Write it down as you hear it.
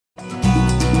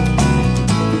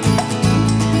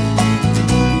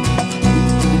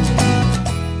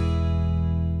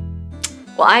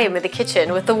Well, I am in the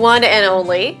kitchen with the one and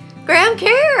only Graham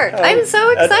Kerr. I'm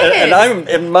so excited. And I'm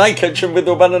in my kitchen with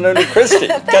the one and only Christy.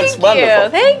 That's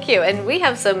wonderful. Thank you. And we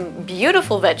have some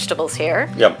beautiful vegetables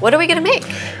here. Yep. What are we going to make?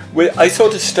 I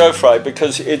thought of stir fry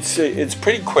because it's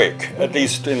pretty quick, at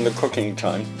least in the cooking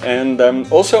time. And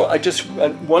also, I just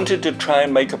wanted to try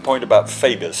and make a point about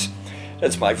FABUS.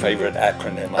 That's my favorite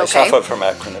acronym. I suffer from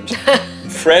acronyms.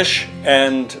 Fresh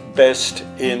and best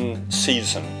in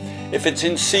season. If it's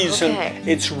in season,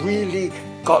 it's really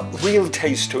got real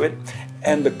taste to it,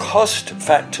 and the cost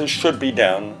factor should be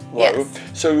down low.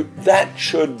 So that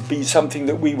should be something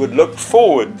that we would look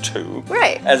forward to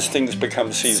as things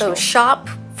become seasonal. So shop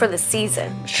for the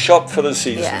season. Shop for the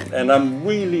season. And I'm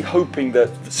really hoping that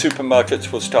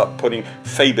supermarkets will start putting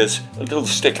FABUS, a little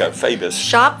sticker, FABUS.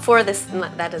 Shop for this.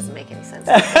 That doesn't make any sense.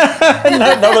 no,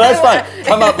 but that's fine.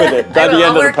 Come up with it by the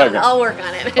end of the program. I'll work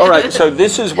on it. All right, so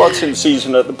this is what's in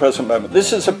season at the present moment.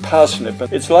 This is a parsnip.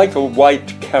 It's like a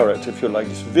white carrot, if you like.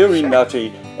 It's very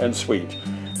nutty and sweet.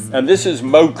 And this is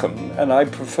mokum, and I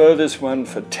prefer this one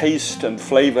for taste and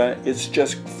flavor. It's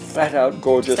just flat out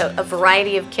gorgeous. So a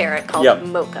variety of carrot called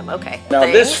mokum. Okay. Now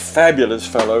this fabulous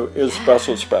fellow is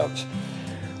Brussels sprouts,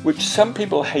 which some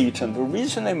people hate, and the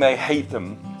reason they may hate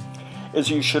them is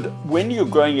you should, when you're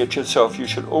growing it yourself, you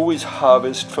should always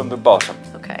harvest from the bottom.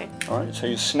 Okay. All right, so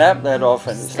you snap that off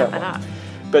and it's that one.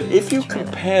 But if you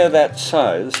compare that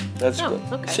size, that's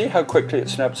good. See how quickly it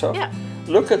snaps off? Yeah.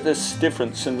 Look at this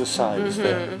difference in the size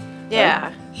there. Yeah.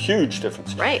 Right? Huge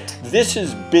difference. Right. This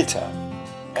is bitter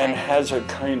and has a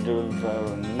kind of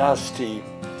nasty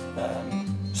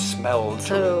smell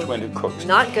to it when it cooks.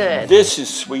 Not good. This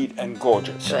is sweet and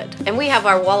gorgeous. Good. And we have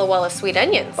our Walla Walla sweet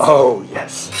onions. Oh,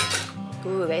 yes.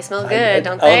 Ooh, they smell good,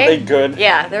 don't they? Aren't they good?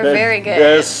 Yeah, they're very good.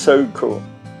 They're so cool.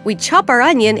 We chop our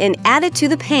onion and add it to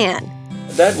the pan.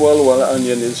 That Walla Walla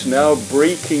onion is now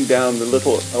breaking down the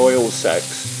little oil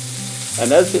sacs.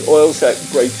 And as the oil sac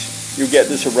breaks, you get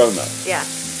this aroma. Yeah.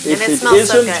 If it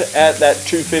isn't at that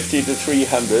 250 to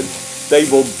 300, they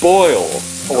will boil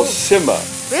or simmer.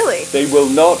 Really? They will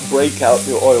not break out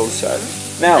the oil sac.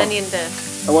 Now,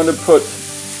 I want to put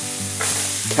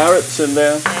carrots in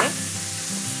there.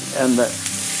 And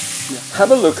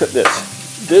have a look at this.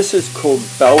 This is called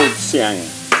baoziang.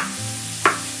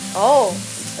 Oh.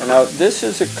 And now this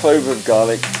is a clove of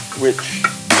garlic, which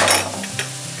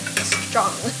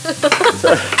strong.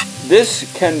 So, this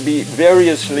can be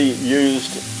variously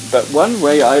used, but one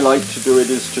way I like to do it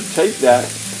is to take that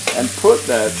and put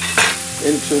that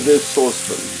into this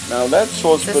saucepan. Now that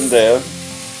saucepan there,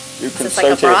 you can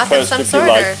saute it first if you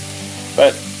like,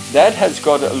 but that has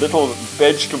got a little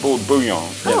vegetable bouillon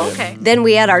in it. Then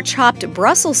we add our chopped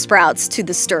Brussels sprouts to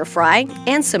the stir fry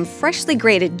and some freshly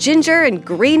grated ginger and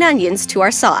green onions to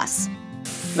our sauce.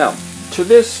 Now, to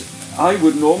this, I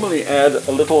would normally add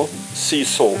a little sea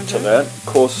salt to that,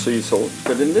 coarse sea salt,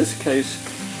 but in this case,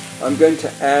 I'm going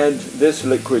to add this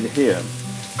liquid here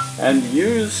and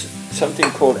use something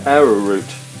called arrowroot.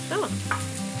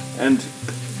 And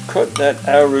cook that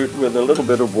arrowroot with a little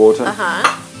bit of water.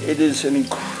 It is an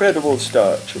incredible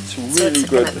starch. It's really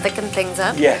good. Gonna thicken things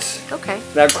up? Yes. Okay.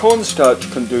 Now cornstarch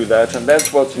can do that, and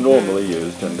that's what's normally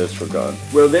used in this regard.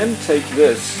 We'll then take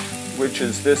this, which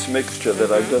is this mixture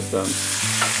that I've just done.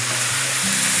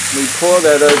 We pour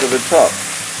that over the top.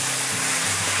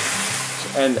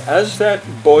 And as that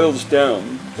boils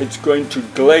down, it's going to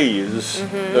glaze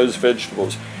those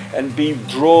vegetables and be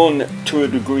drawn to a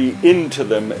degree into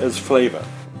them as flavor.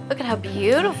 Look at how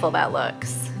beautiful that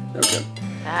looks. Okay.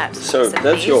 So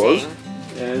that's yours.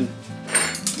 And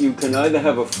you can either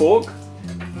have a fork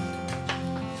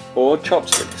or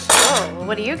chopsticks. Oh, well,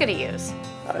 what are you going to use?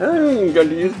 I'm going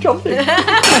to use chopsticks.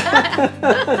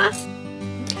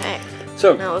 Okay.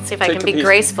 So now let's see if I can be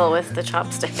graceful with the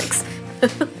chopsticks. Do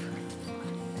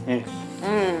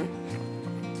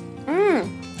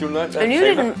you like that? And you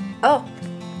didn't. Oh,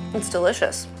 it's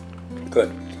delicious.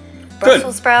 Good.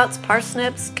 Brussels sprouts,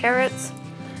 parsnips, carrots.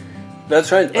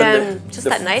 That's right. And just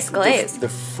that nice glaze. The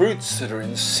fruits that are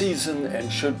in season and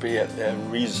should be at a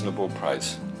reasonable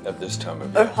price at this time of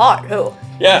year. They're hot too.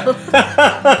 Yeah.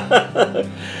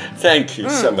 Thank you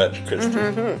so much, Christy.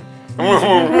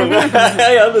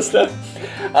 I understand.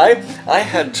 I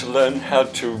had to learn how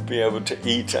to be able to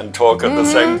eat and talk at the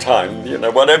same time. You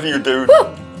know, whatever you do,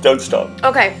 don't stop.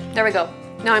 Okay, there we go.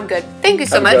 Now I'm good. Thank you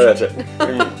so much.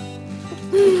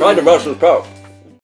 Try the Brussels sprout.